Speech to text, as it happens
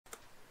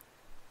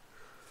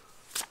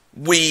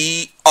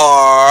We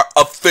are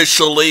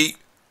officially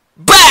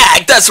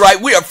back. That's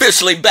right, we are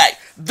officially back.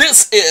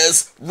 This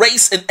is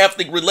Race and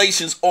Ethnic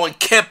Relations on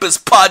Campus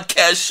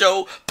podcast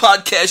show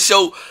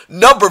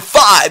number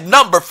five,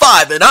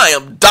 and I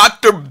am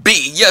Dr.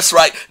 B. Yes,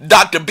 right,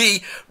 Dr.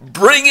 B,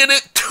 bringing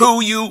it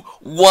to you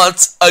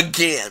once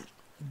again.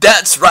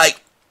 That's right,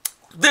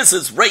 this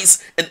is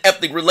Race and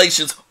Ethnic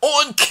Relations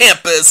on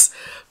Campus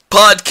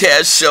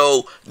podcast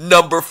show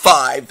number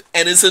 5,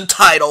 and it's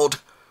entitled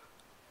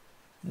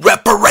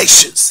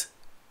Reparations.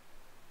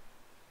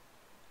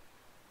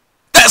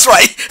 That's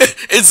right,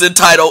 it's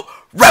entitled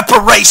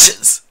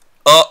Reparations.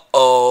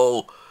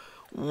 Uh-oh.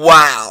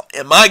 Wow.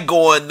 Am I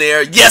going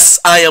there? Yes,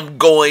 I am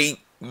going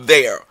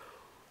there.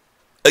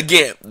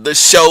 Again, the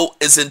show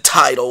is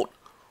entitled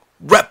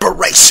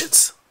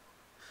Reparations.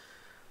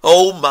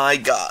 Oh my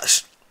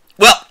gosh.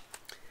 Well,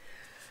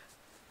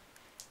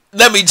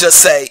 let me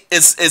just say,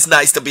 it's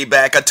nice to be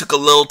back. I took a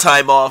little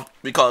time off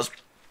because,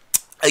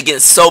 again,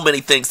 so many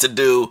things to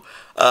do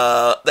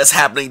that's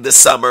happening this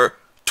summer,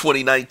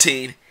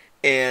 2019,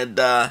 and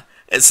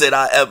said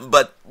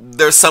but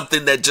there's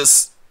something that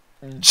just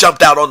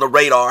jumped out on the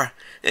radar,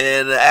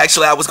 and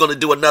actually I was going to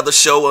do another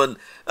show on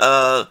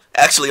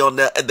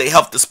the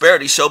health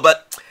disparity show,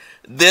 but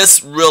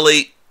this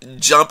really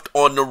jumped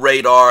on the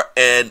radar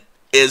and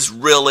is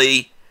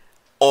really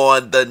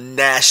on the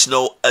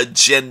national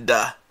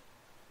agenda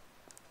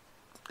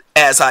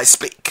as I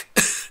speak.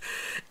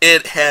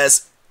 It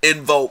has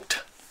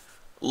invoked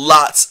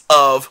lots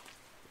of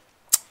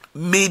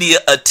media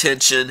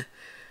attention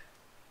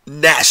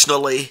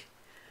nationally,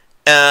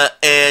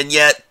 and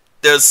yet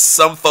there's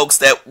some folks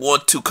that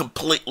want to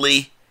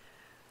completely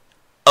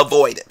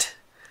avoid it.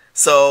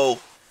 So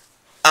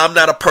I'm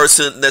not a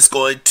person that's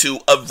going to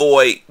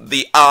avoid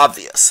the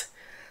obvious.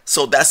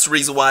 So that's the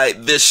reason why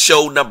this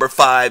show number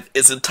 5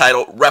 is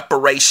entitled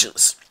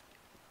Reparations.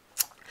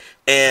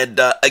 And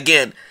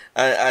again,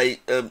 I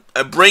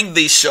bring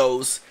these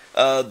shows,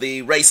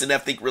 the Race and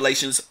Ethnic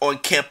Relations on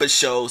Campus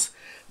shows,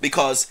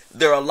 because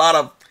there are a lot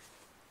of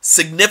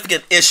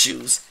significant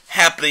issues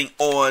happening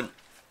on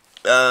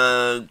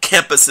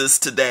campuses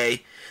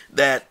today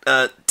that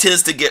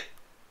tends to get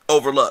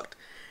overlooked.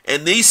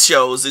 And these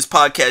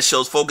podcast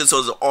shows, focus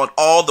on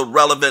all the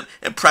relevant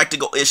and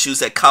practical issues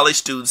that college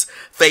students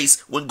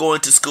face when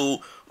going to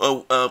school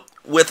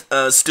with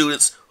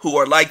students who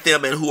are like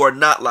them and who are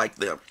not like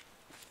them.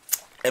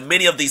 And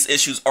many of these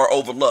issues are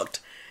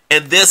overlooked.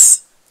 And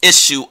this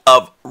issue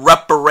of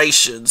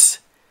reparations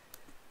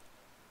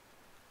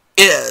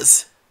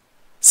is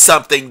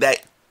something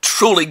that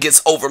truly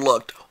gets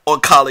overlooked on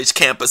college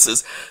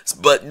campuses.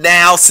 But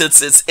now, since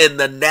it's in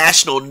the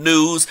national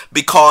news,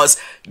 because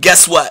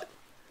guess what?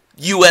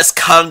 U.S.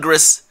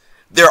 Congress,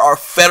 there are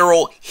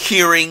federal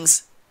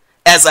hearings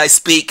as I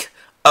speak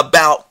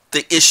about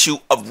the issue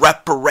of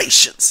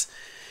reparations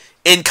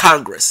in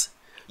Congress.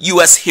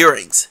 U.S.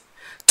 hearings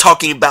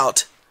talking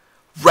about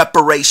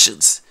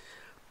reparations.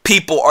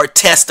 People are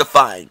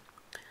testifying.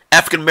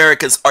 African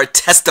Americans are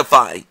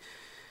testifying.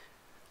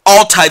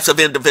 All types of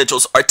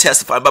individuals are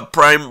testifying, but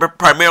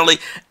primarily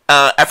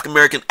African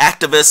American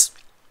activists,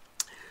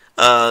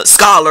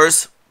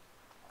 scholars,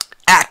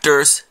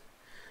 actors,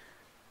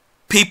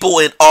 people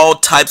in all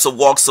types of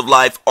walks of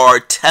life are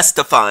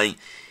testifying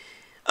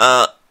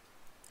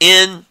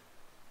in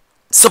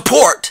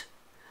support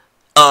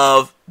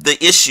of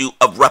the issue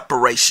of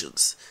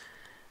reparations.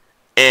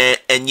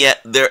 And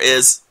yet there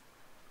is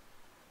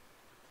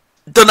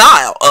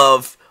denial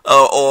of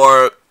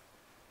or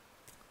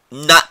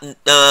not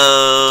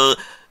the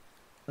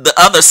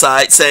other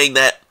side saying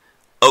that,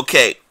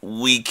 okay,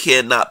 we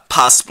cannot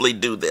possibly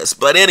do this.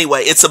 But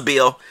anyway, it's a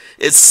bill.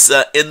 It's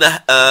in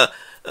the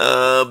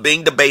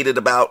being debated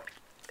about,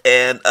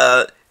 and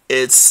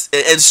it's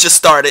just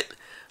started.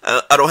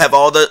 I don't have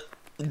all the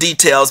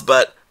details,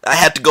 but I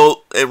had to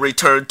go and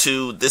return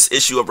to this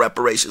issue of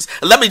reparations.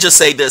 And let me just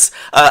say this.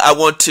 I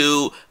want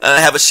to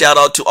have a shout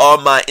out to all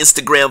my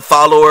Instagram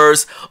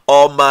followers.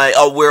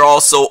 We're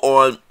also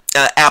on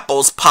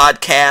Apple's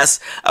podcast.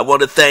 I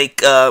want to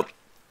thank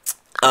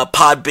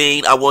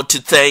Podbean. I want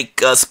to thank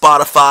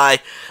Spotify.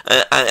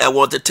 I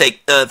want to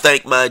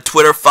thank my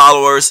Twitter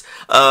followers.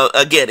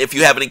 Again, if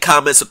you have any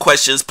comments or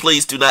questions,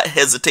 please do not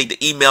hesitate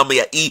to email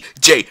me at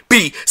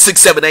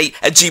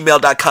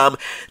ejb678@gmail.com.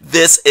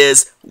 This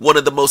is one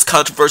of the most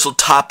controversial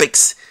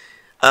topics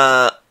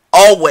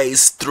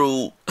always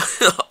through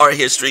our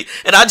history.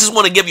 And I just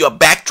want to give you a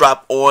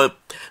backdrop on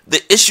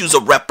the issues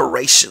of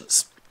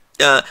reparations.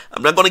 I'm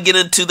not going to get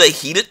into the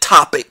heated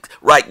topic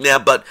right now,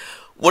 but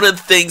one of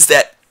the things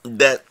that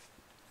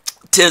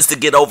tends to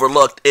get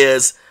overlooked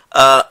is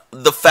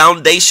the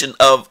foundation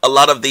of a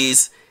lot of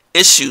these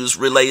issues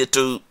related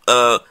to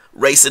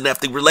race and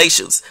ethnic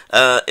relations.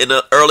 In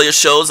the earlier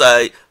shows,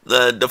 I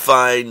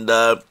defined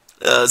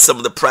some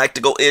of the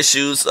practical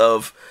issues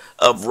of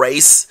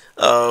race,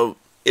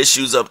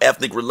 issues of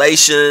ethnic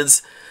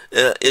relations,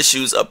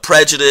 issues of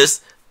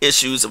prejudice,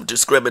 issues of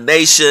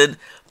discrimination.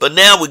 But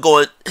now we're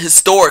going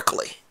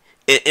historically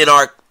in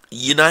our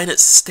United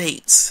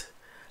States.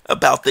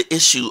 about the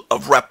issue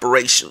of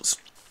reparations.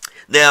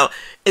 Now,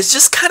 it's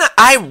just kind of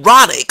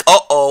ironic.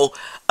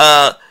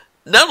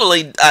 Not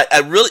only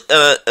I really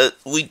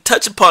we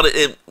touch upon it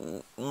in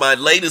my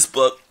latest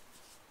book,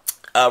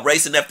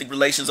 Race and Ethnic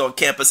Relations on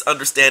Campus: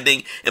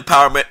 Understanding,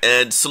 Empowerment,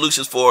 and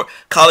Solutions for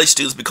College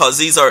Students, because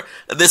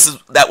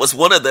that was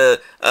one of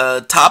the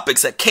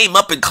topics that came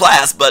up in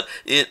class, but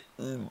yet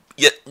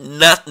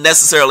not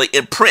necessarily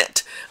in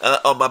print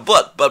on my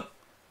book. But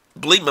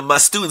believe me, my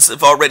students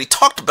have already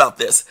talked about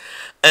this,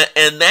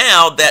 and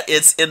now that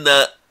it's in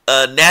the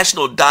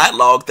national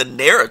dialogue, the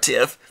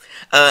narrative,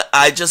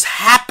 I just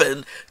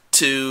happened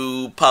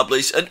to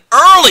publish an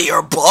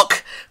earlier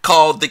book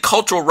called The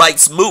Cultural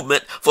Rights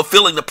Movement: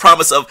 Fulfilling the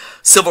Promise of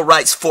Civil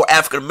Rights for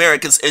African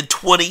Americans in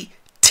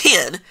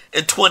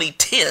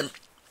 2010.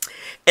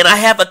 And I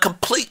have a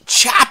complete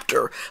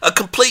chapter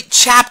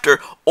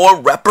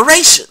on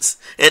reparations.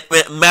 And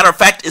matter of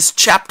fact, it's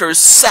chapter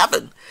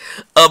 7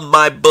 of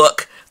my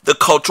book, The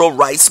Cultural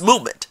Rights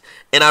Movement.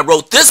 And I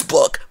wrote this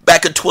book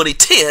back in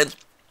 2010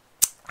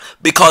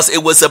 because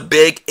it was a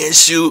big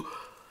issue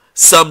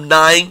some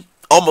 9,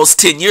 almost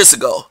 10 years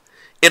ago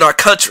in our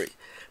country.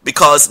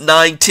 Because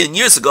 9-10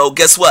 years ago,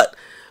 guess what?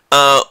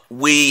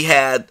 We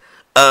had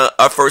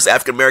our first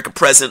African-American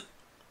president,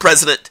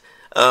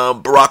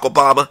 Barack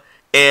Obama,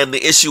 and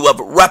the issue of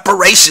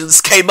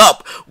reparations came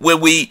up when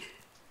we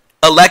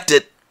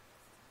elected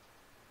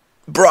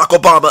Barack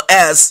Obama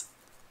as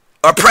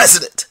our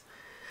president.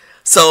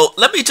 So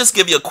let me just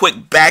give you a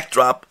quick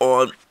backdrop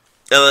on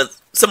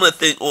some of the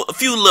things, a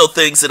few little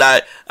things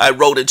that I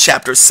wrote in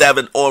chapter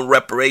 7 on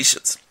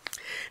reparations.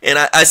 And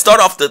I start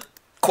off the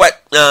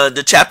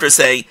chapter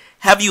saying,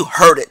 have you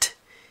heard it?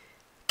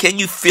 Can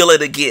you feel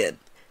it again?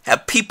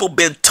 Have people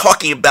been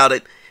talking about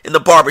it in the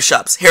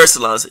barbershops, hair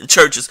salons, and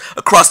churches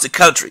across the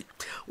country?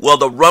 Well,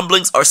 the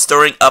rumblings are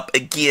stirring up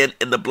again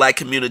in the black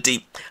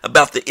community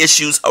about the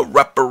issues of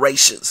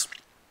reparations.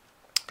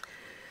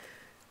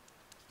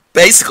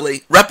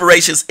 Basically,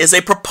 reparations is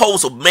a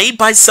proposal made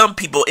by some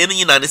people in the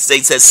United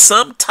States that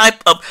some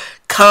type of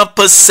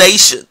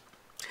compensation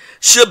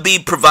should be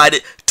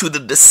provided to the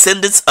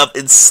descendants of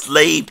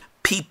enslaved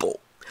people.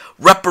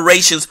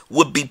 Reparations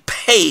would be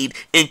paid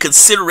in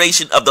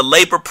consideration of the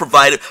labor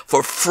provided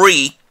for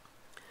free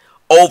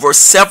over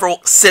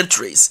several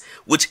centuries,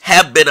 which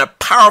have been a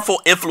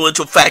powerful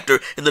influential factor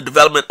in the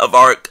development of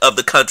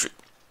the country.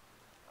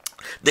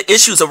 The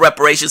issues of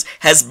reparations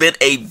has been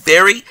a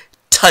very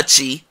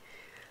touchy,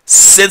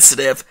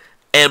 sensitive,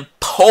 and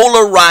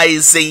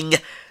polarizing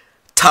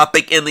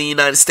topic in the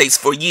United States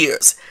for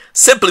years,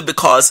 simply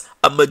because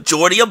a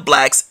majority of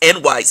blacks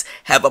and whites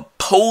have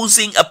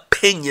opposing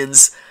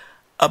opinions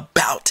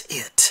about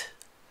it.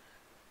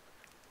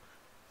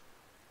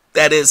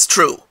 That is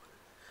true,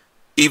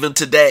 even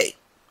today.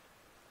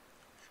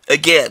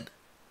 Again,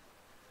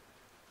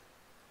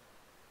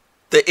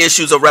 the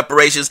issues of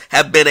reparations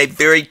have been a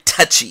very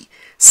touchy,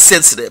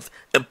 sensitive,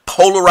 and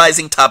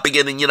polarizing topic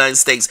in the United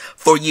States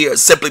for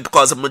years, simply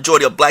because a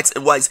majority of blacks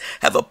and whites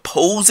have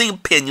opposing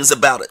opinions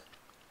about it.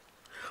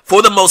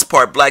 For the most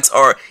part, blacks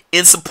are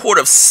in support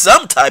of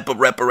some type of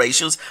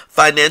reparations,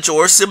 financial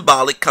or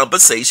symbolic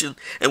compensation,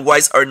 and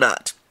whites are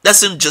not.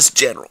 That's in just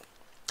general.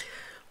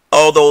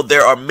 Although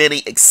there are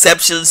many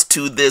exceptions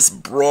to this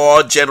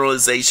broad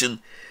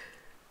generalization,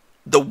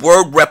 the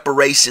word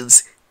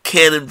reparations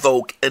can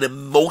invoke an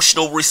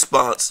emotional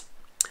response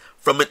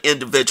from an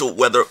individual,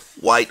 whether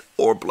white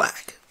or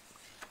black.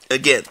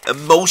 Again,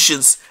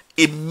 emotions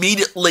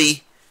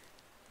immediately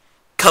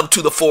come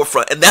to the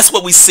forefront, and that's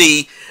what we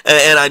see.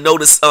 And I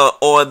noticed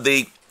on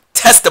the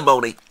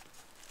testimony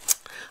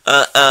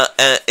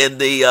in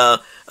the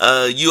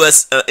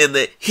U.S. In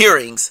the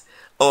hearings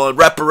on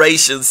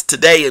reparations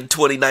today in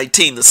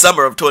 2019, the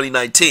summer of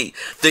 2019,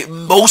 the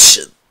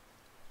emotion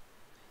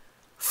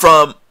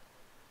from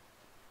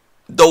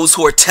those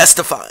who are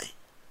testifying.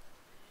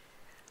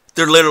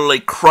 They're literally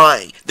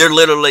crying. They're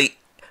literally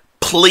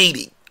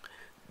pleading.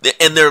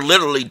 And they're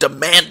literally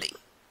demanding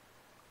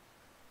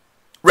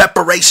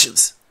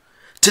reparations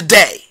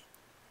today,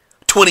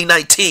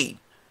 2019,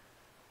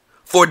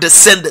 for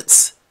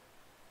descendants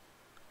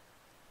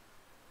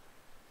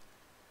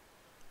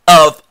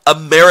of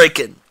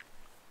African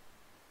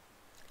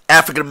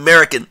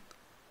American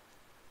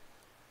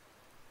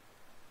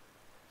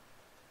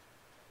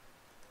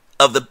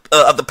of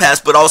the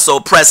past, but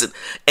also present.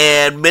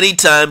 And many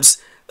times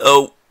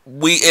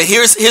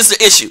here's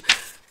the issue.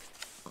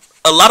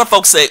 A lot of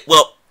folks say,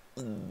 well,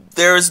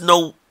 there is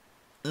no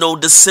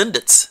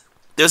descendants.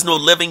 There's no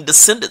living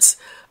descendants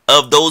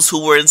of those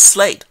who were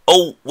enslaved.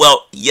 Oh,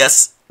 well,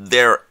 yes,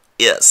 there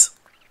is.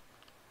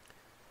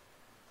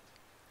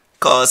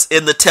 Because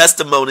in the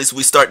testimonies,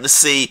 we're starting to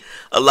see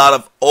a lot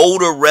of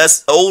older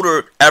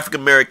African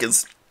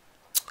Americans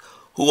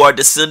who are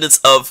descendants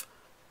of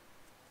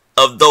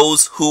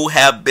those who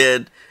have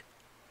been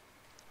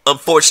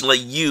unfortunately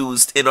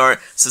used in our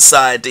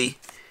society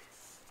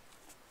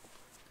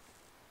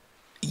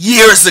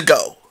years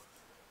ago.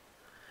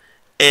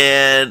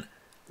 And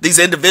these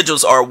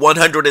individuals are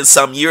 100 and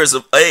some years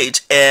of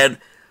age, and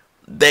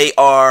they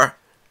are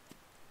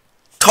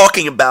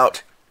talking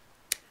about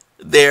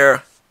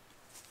their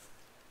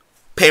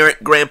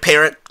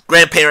grandparent,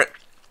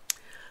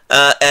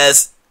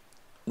 as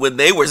when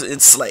they were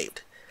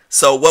enslaved.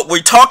 So what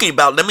we're talking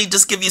about, let me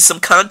just give you some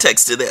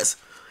context to this,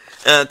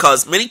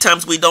 because many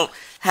times we don't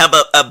have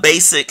a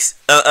basis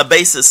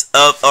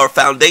of or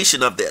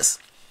foundation of this.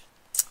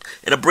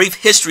 And a brief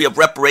history of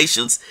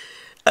reparations,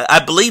 I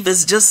believe,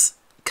 is just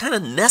kind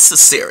of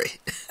necessary,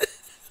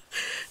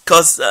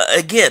 because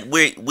again,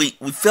 we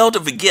fail to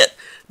forget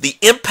the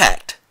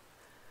impact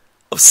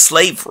of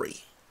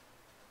slavery,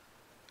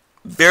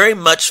 very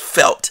much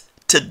felt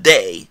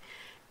today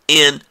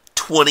in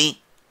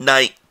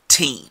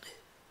 2019.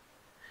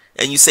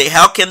 And you say,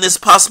 how can this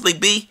possibly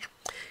be?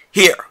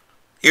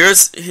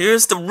 Here's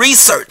the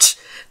research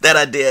that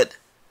I did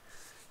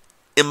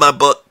in my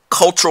book,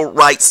 Cultural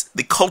Rights,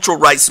 the Cultural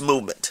Rights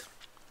Movement.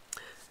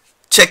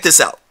 Check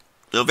this out.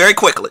 Now, very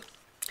quickly.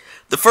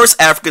 The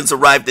first Africans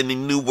arrived in the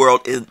New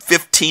World in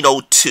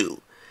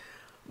 1502.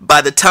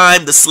 By the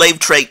time the slave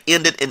trade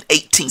ended in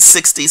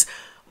 1860s,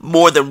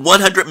 more than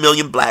 100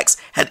 million blacks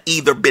had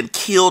either been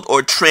killed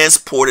or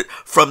transported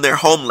from their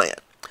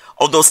homeland.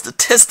 Although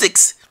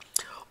statistics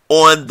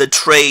on the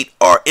trade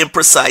are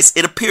imprecise,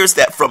 it appears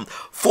that from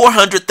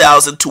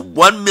 400,000 to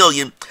 1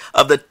 million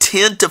of the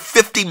 10 to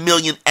 50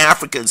 million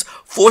Africans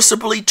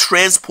forcibly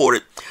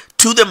transported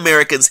to the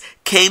Americans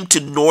came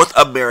to North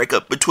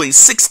America between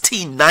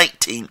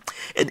 1619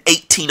 and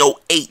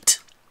 1808,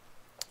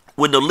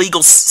 when the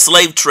legal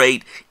slave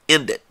trade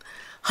ended.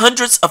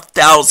 Hundreds of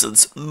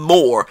thousands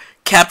more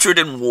captured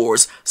in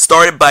wars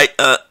started by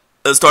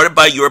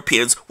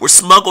Europeans were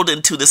smuggled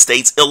into the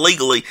States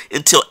illegally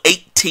until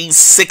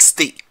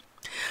 1860.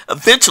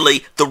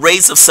 Eventually, the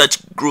rise of such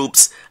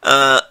groups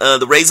as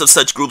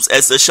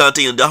the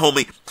Ashanti and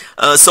Dahomey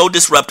so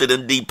disrupted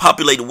and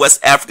depopulated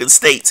West African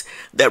states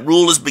that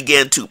rulers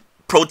began to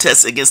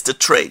protest against the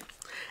trade.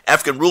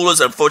 African rulers,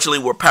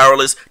 unfortunately, were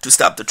powerless to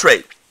stop the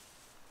trade.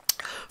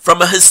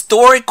 From a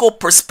historical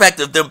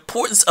perspective, the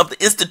importance of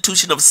the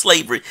institution of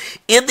slavery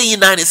in the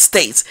United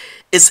States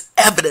is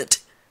evident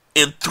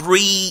in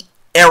three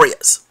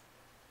areas.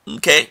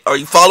 Okay, are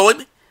you following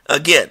me?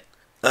 Again,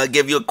 I'll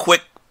give you a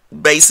quick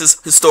basis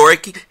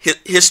historic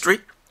history.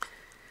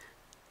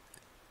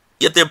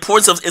 Yet the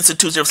importance of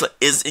institutions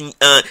is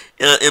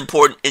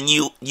important in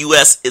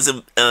U.S. is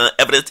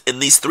evident in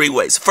these three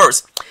ways.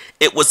 First,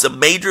 it was a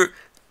major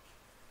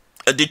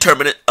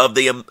determinant of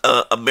the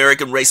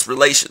American race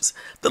relations.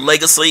 The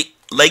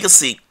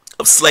legacy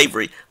of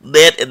slavery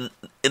led in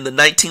the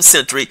 19th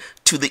century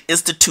to the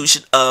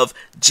institution of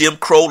Jim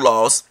Crow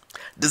laws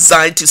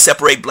designed to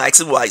separate blacks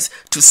and whites,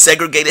 to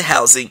segregated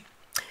housing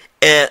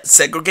and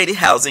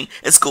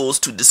schools,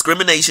 to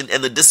discrimination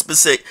and the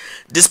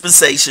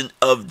dispensation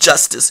of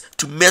justice,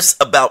 to myths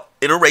about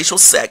interracial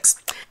sex,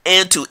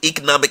 and to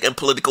economic and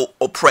political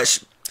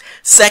oppression.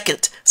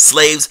 Second,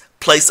 slaves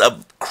plays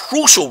a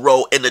crucial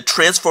role in the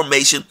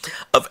transformation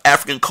of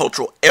African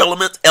cultural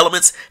elements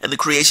and the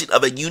creation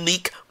of a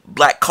unique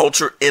black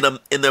culture in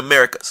the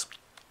Americas.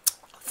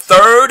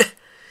 Third,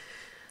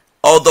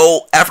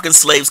 although African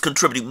slaves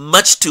contributed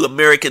much to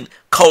American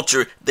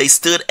culture, they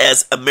stood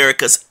as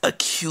America's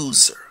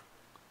accuser.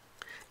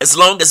 As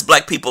long as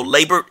black people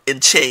labored in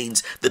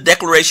chains, the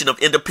Declaration of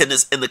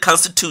Independence and the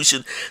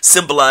Constitution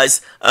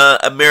symbolized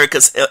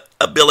America's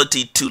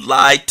ability to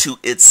lie to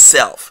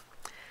itself.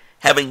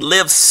 Having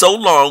lived so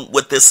long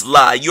with this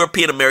lie,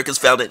 European Americans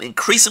found it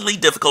increasingly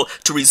difficult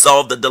to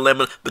resolve the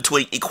dilemma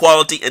between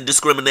equality and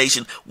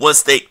discrimination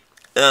once they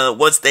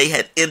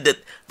had ended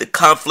the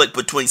conflict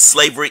between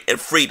slavery and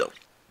freedom.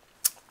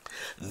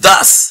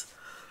 Thus,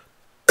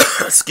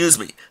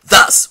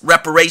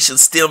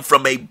 reparations stem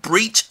from a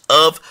breach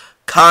of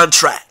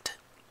contract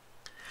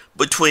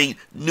between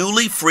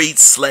newly freed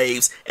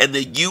slaves and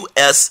the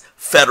U.S.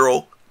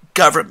 federal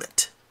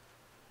government.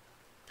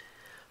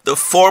 The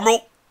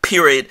formal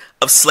period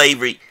of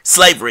slavery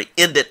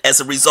ended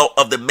as a result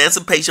of the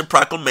Emancipation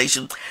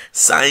Proclamation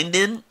signed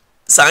in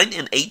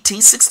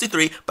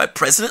 1863 by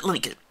President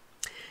Lincoln.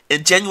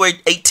 In January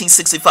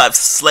 1865,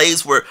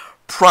 slaves were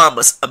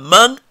promised,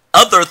 among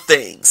other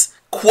things,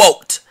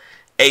 quote,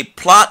 a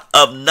plot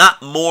of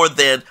not more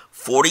than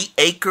 40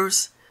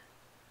 acres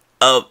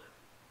of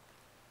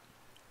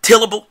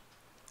tillable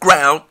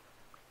ground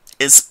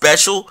in a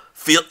special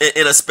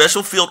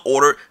field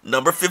order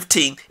number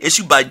 15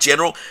 issued by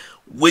General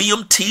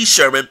William T.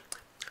 Sherman,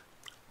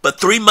 but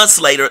 3 months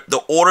later,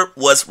 the order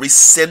was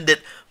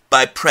rescinded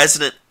by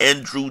President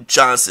Andrew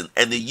Johnson,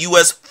 and the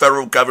U.S.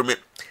 federal government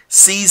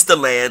seized the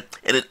land,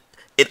 and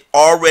it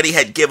already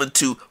had given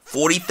to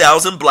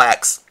 40,000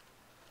 blacks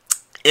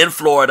in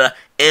Florida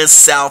and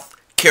South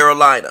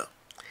Carolina.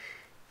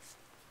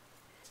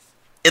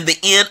 In the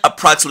end,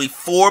 approximately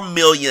 4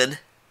 million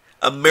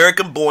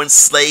American-born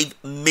slave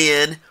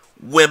men,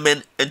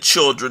 women, and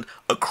children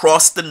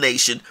across the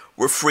nation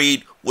were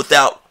freed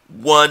without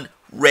 1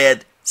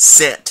 red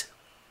cent.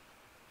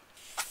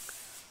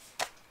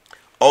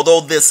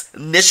 Although this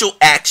initial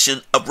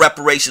action of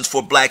reparations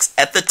for blacks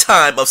at the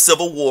time of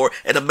Civil War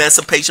and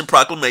Emancipation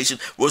Proclamation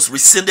was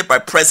rescinded by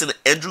President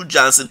Andrew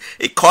Johnson,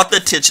 it caught the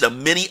attention of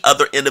many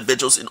other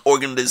individuals and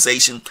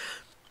organizations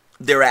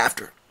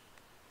thereafter.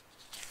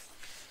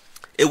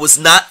 It was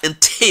not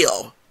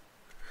until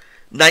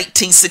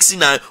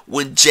 1969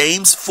 when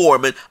James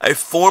Forman, a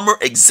former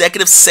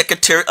executive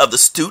secretary of the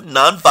Student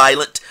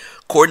Nonviolent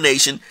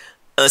Coordination,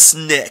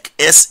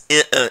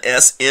 SNCC,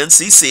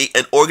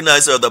 an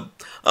organizer of the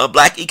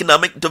Black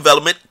Economic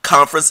Development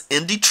Conference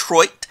in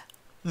Detroit,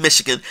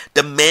 Michigan,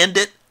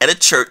 demanded at a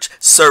church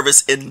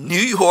service in New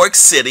York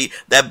City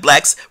that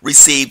blacks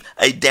receive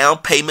a down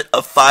payment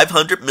of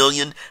 $500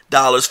 million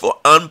for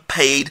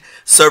unpaid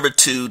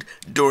servitude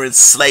during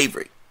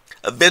slavery.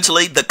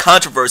 Eventually, the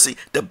controversy,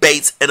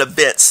 debates, and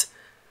events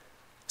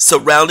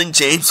surrounding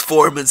James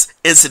Forman's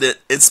incident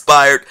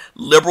inspired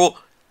liberal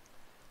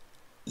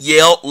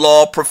Yale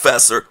law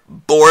professor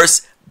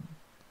Boris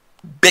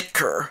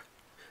Bicker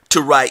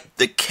to write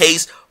The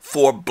Case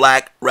for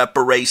Black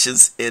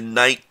Reparations in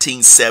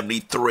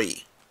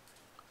 1973.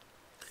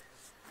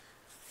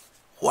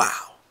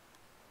 Wow.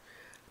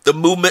 The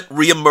movement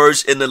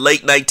reemerged in the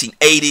late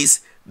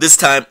 1980s. This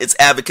time, its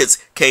advocates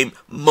came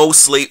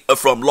mostly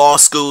from law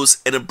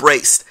schools and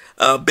embraced.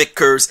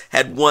 Bickers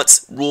had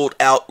once ruled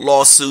out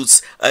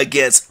lawsuits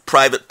against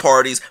private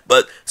parties,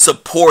 but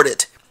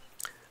supported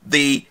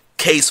the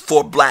case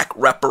for black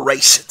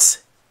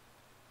reparations.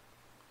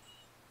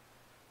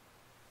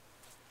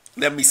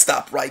 Let me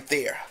stop right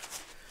there.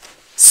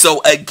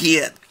 So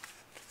again,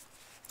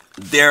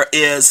 there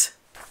is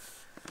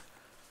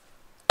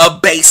a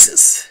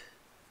basis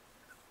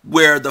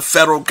where the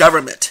federal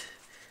government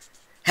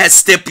had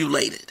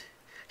stipulated,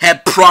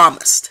 had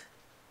promised,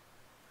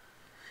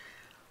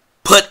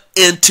 put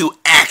into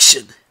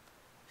action,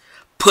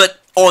 put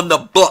on the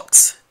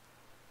books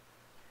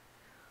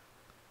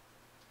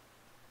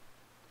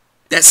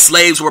that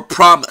slaves were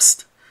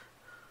promised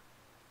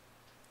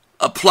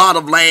a plot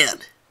of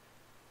land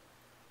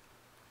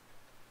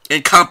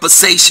and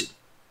compensation.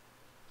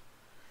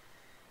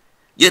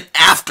 Yet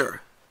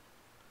after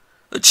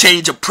a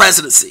change of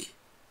presidency,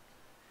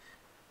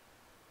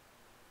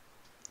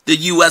 the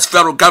U.S.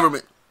 federal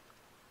government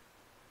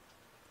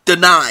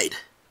denied,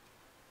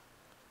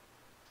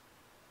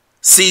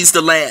 seized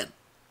the land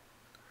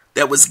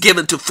that was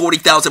given to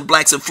 40,000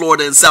 blacks in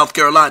Florida and South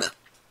Carolina.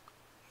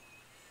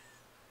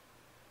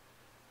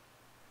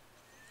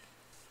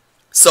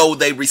 So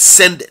they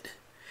rescinded.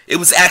 It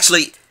was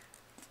actually,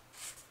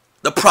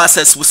 the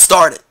process was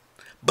started,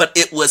 but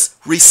it was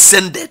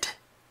rescinded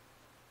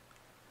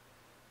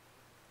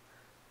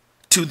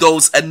to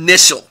those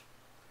initial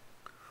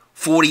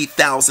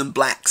 40,000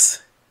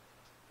 blacks,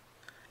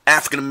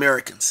 African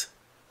Americans.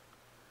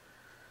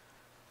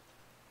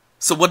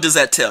 So what does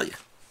that tell you?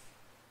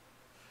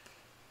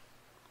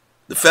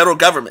 The federal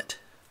government,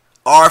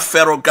 our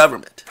federal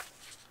government,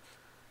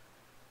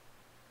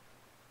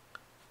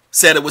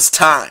 said it was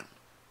time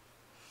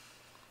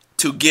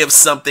to give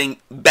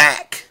something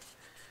back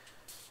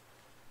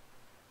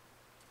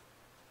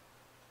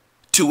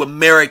to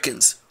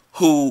Americans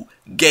who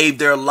gave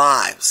their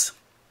lives,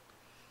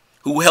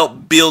 who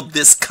helped build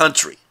this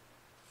country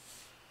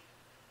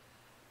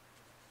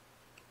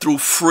through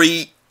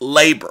free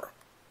labor,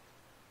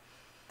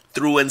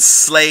 through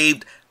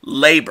enslaved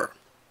labor,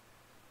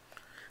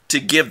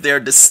 to give their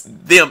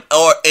descendants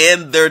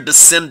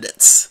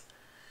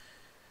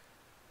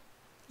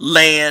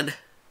land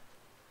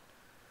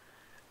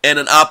and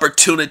an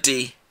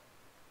opportunity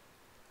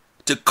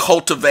to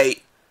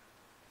cultivate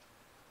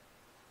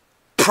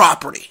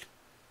property.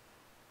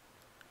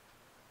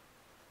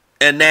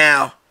 And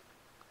now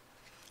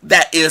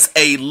that is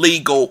a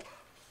legal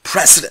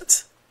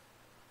precedent.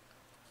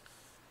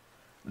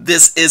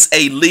 This is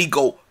a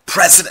legal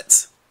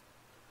precedent.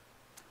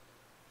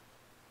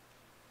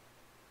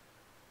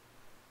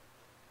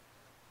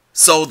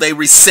 So they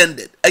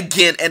rescinded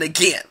again and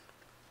again,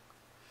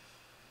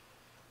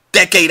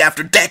 decade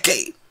after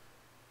decade.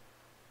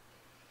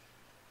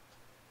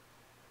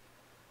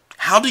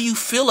 How do you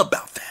feel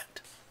about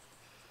that?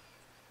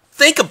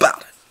 Think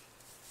about it.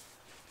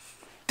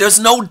 There's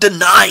no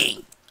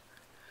denying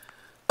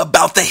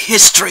about the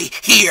history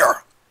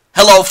here.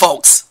 Hello,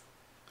 folks.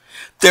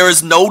 There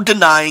is no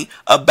denying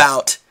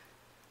about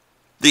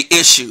the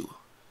issue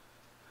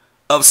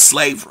of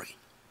slavery.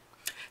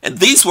 And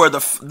this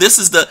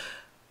is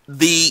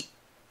the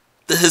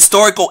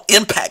historical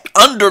impact,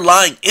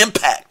 underlying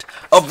impact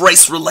of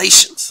race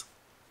relations.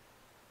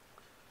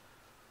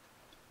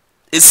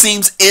 It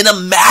seems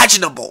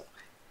unimaginable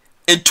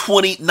in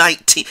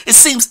 2019. It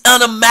seems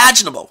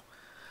unimaginable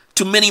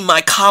to many of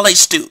my college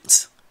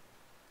students.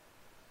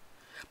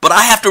 But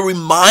I have to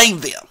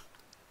remind them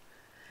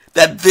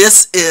that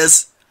this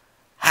is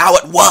how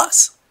it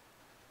was.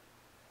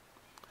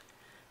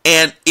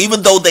 And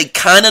even though they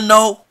kind of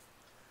know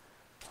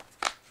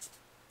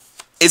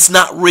it's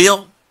not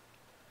real,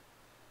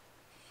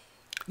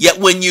 yet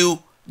when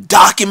you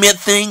document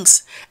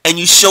things and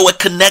you show a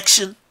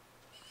connection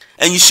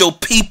and you show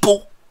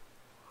people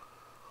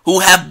who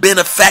have been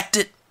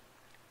affected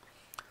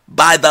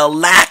by the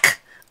lack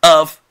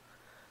of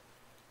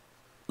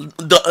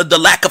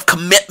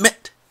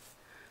commitment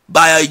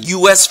by a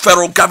U.S.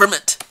 federal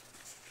government,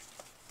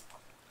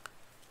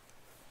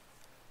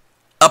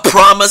 a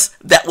promise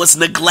that was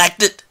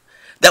neglected,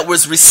 that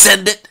was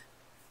rescinded,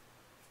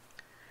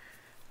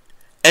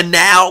 and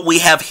now we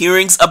have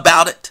hearings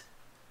about it.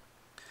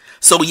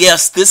 So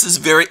yes, this is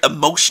very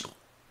emotional.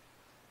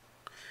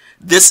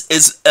 This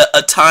is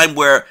a time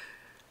where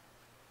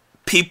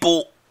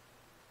people,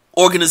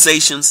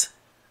 organizations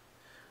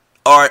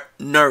are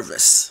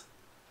nervous,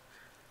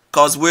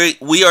 because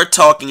we are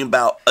talking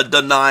about a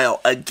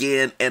denial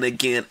again and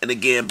again and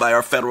again by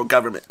our federal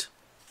government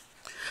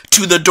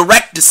to the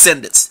direct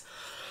descendants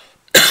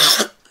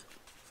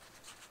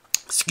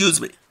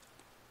excuse me,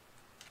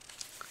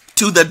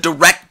 to the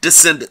direct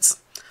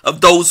descendants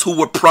of those who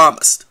were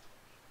promised.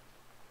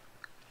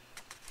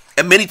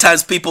 And many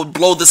times people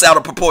blow this out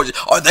of proportion.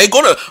 Are they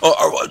going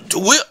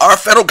to, our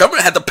federal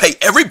government have to pay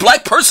every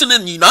black person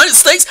in the United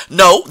States?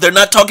 No, they're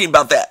not talking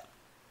about that.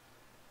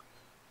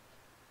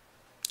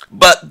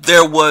 But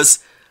there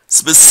was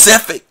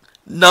specific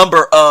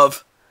number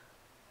of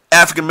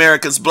African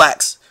Americans,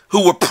 blacks,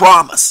 who were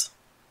promised,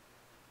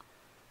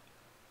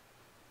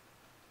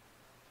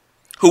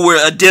 who were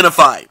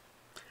identified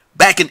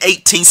back in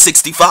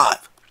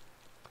 1865.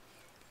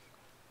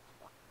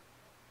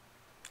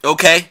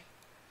 Okay?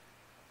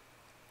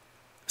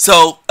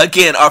 So,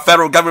 again, our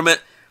federal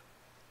government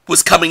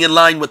was coming in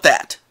line with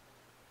that.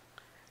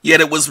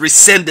 Yet it was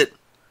rescinded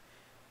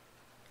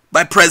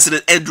by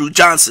President Andrew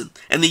Johnson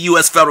and the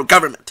U.S. federal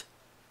government.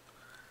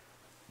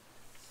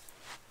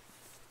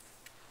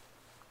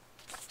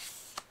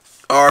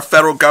 Our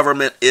federal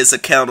government is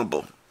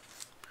accountable.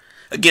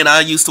 Again, I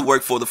used to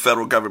work for the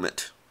federal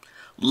government.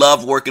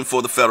 Love working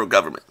for the federal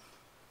government.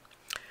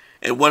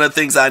 And one of the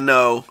things I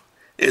know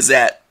is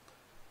that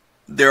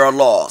there are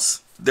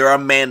laws, there are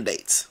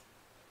mandates.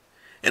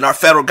 And our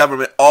federal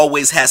government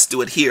always has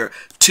to adhere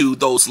to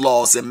those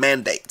laws and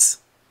mandates.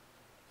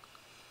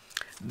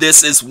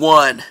 This is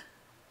one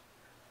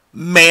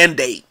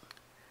mandate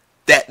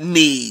that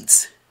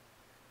needs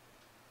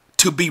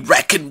to be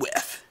reckoned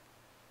with,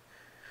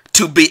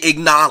 to be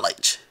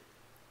acknowledged,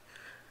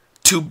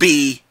 to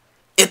be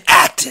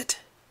enacted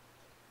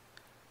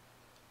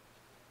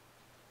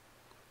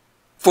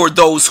for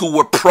those who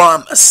were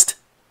promised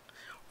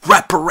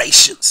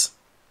reparations.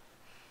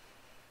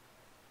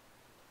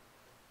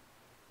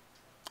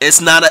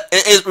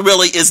 It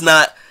really is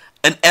not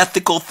an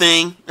ethical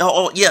thing.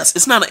 Oh yes,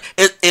 it's not.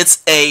 It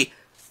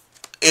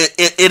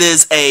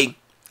is a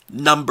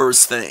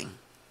numbers thing.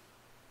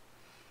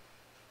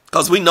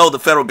 Because we know the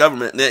federal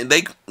government,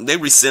 they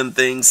rescind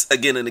things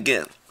again and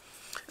again.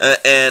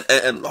 And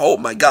oh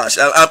my gosh,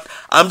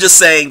 I'm just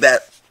saying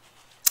that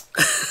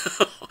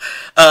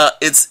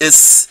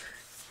it's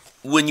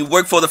when you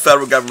work for the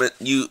federal government,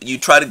 you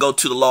try to go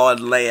to the law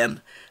and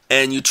land,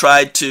 and you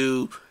try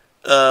to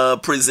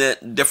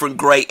present different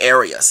gray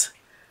areas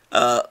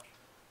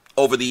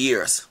over the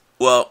years.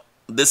 Well,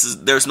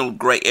 there's no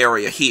gray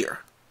area here.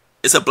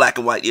 It's a black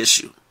and white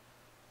issue.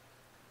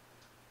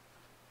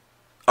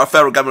 Our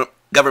federal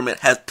government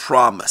has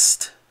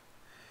promised.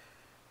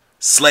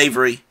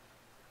 Slavery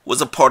was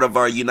a part of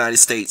our United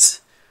States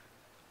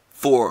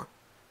for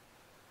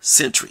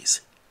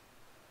centuries.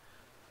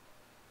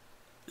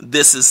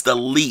 This is the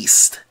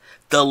least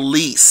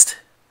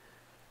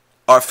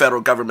our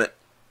federal government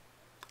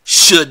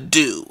should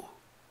do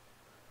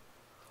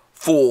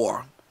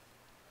for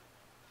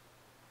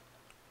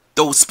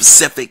those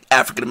specific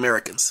African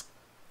Americans.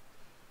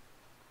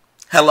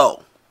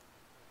 Hello.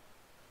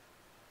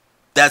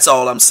 That's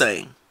all I'm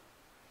saying.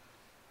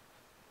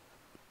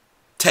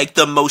 Take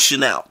the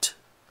emotion out.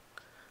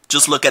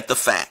 Just look at the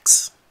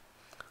facts.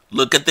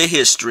 Look at the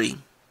history.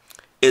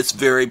 It's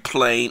very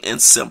plain and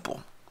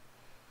simple.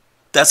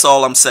 That's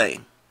all I'm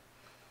saying.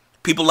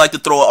 People like to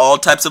throw all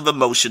types of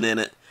emotion in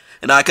it,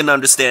 and I can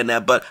understand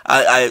that, but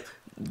I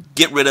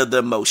get rid of the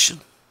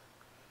emotion.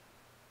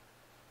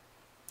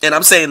 And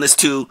I'm saying this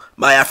to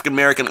my African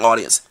American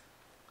audience.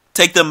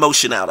 Take the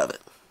emotion out of it.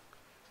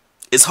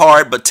 It's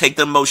hard, but take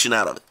the emotion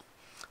out of it.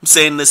 I'm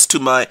saying this to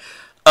my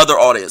other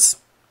audience,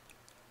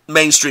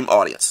 mainstream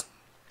audience,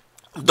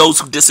 those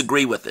who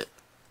disagree with it.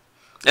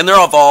 And they're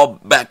of all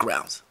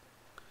backgrounds.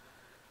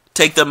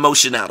 Take the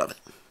emotion out of it.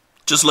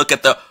 Just look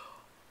at the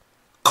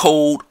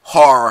cold,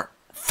 hard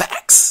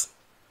facts.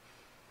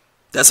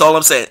 That's all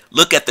I'm saying.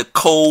 Look at the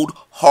cold,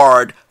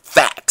 hard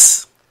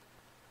facts.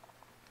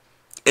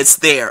 It's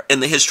there in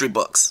the history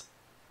books.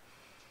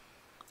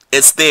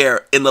 It's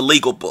there in the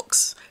legal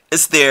books.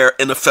 It's there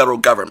in the federal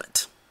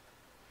government.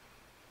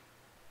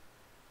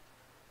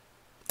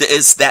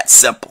 It's that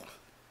simple.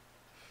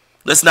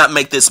 Let's not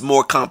make this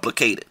more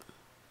complicated.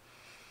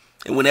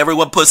 And when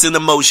everyone puts in the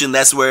motion,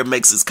 that's where it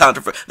makes it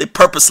controversial. They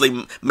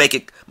purposely make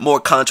it more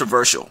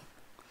controversial.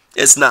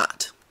 It's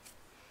not.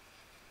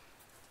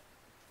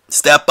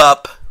 Step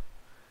up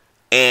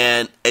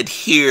and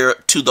adhere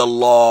to the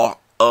law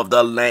of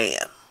the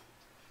land.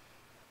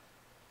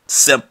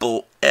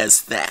 Simple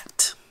as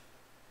that.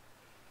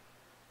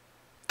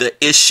 the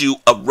issue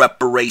of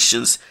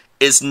reparations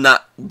is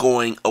not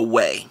going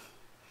away.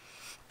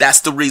 That's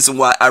the reason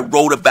why I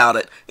wrote about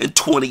it in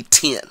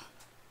 2010.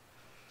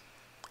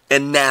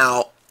 And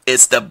now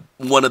it's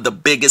one of the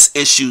biggest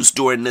issues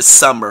during this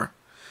summer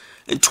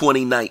in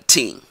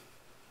 2019.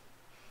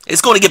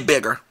 It's going to get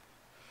bigger.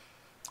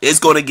 It's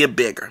going to get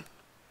bigger.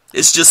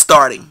 It's just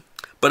starting,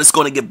 but it's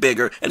going to get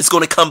bigger, and it's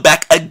going to come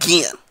back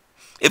again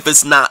if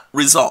it's not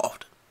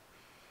resolved.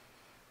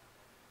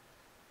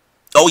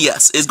 Oh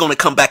yes, it's going to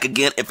come back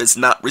again if it's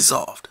not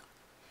resolved.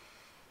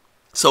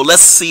 So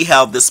let's see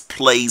how this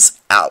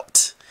plays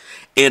out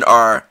in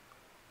our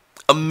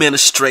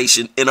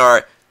administration, in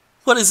our,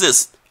 what is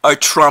this? Our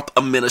Trump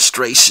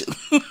administration.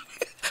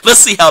 Let's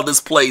see how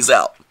this plays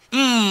out.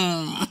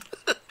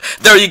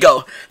 There you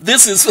go.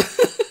 This is,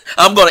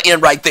 I'm going to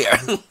end right there.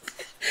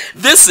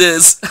 This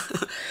is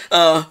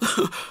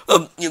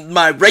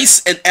my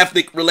race and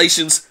ethnic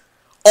relations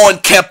on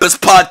campus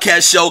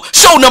podcast show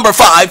number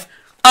 5.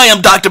 I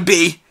am Dr.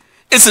 B.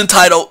 It's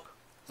entitled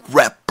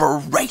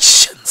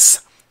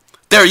Reparations.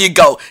 There you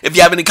go. If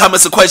you have any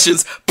comments or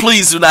questions,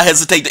 please do not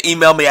hesitate to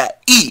email me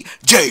at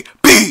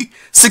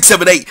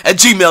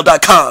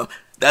ejb678@gmail.com.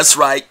 That's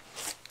right.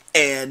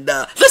 And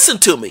listen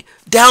to me.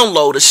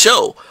 Download a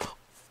show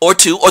or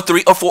 2 or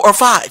 3 or 4 or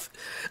 5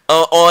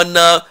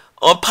 on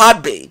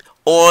Podbean,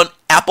 on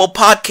Apple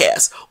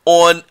Podcasts,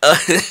 on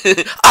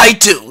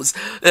iTunes,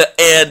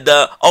 and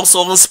also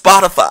on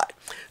Spotify.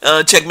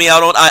 Check me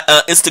out on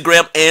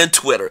Instagram and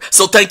Twitter.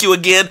 So thank you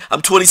again.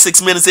 I'm 26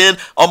 minutes in,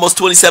 almost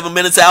 27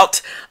 minutes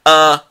out.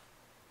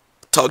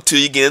 Talk to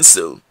you again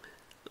soon.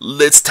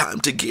 It's time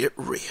to get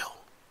real.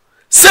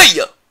 See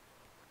ya.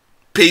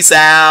 Peace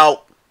out.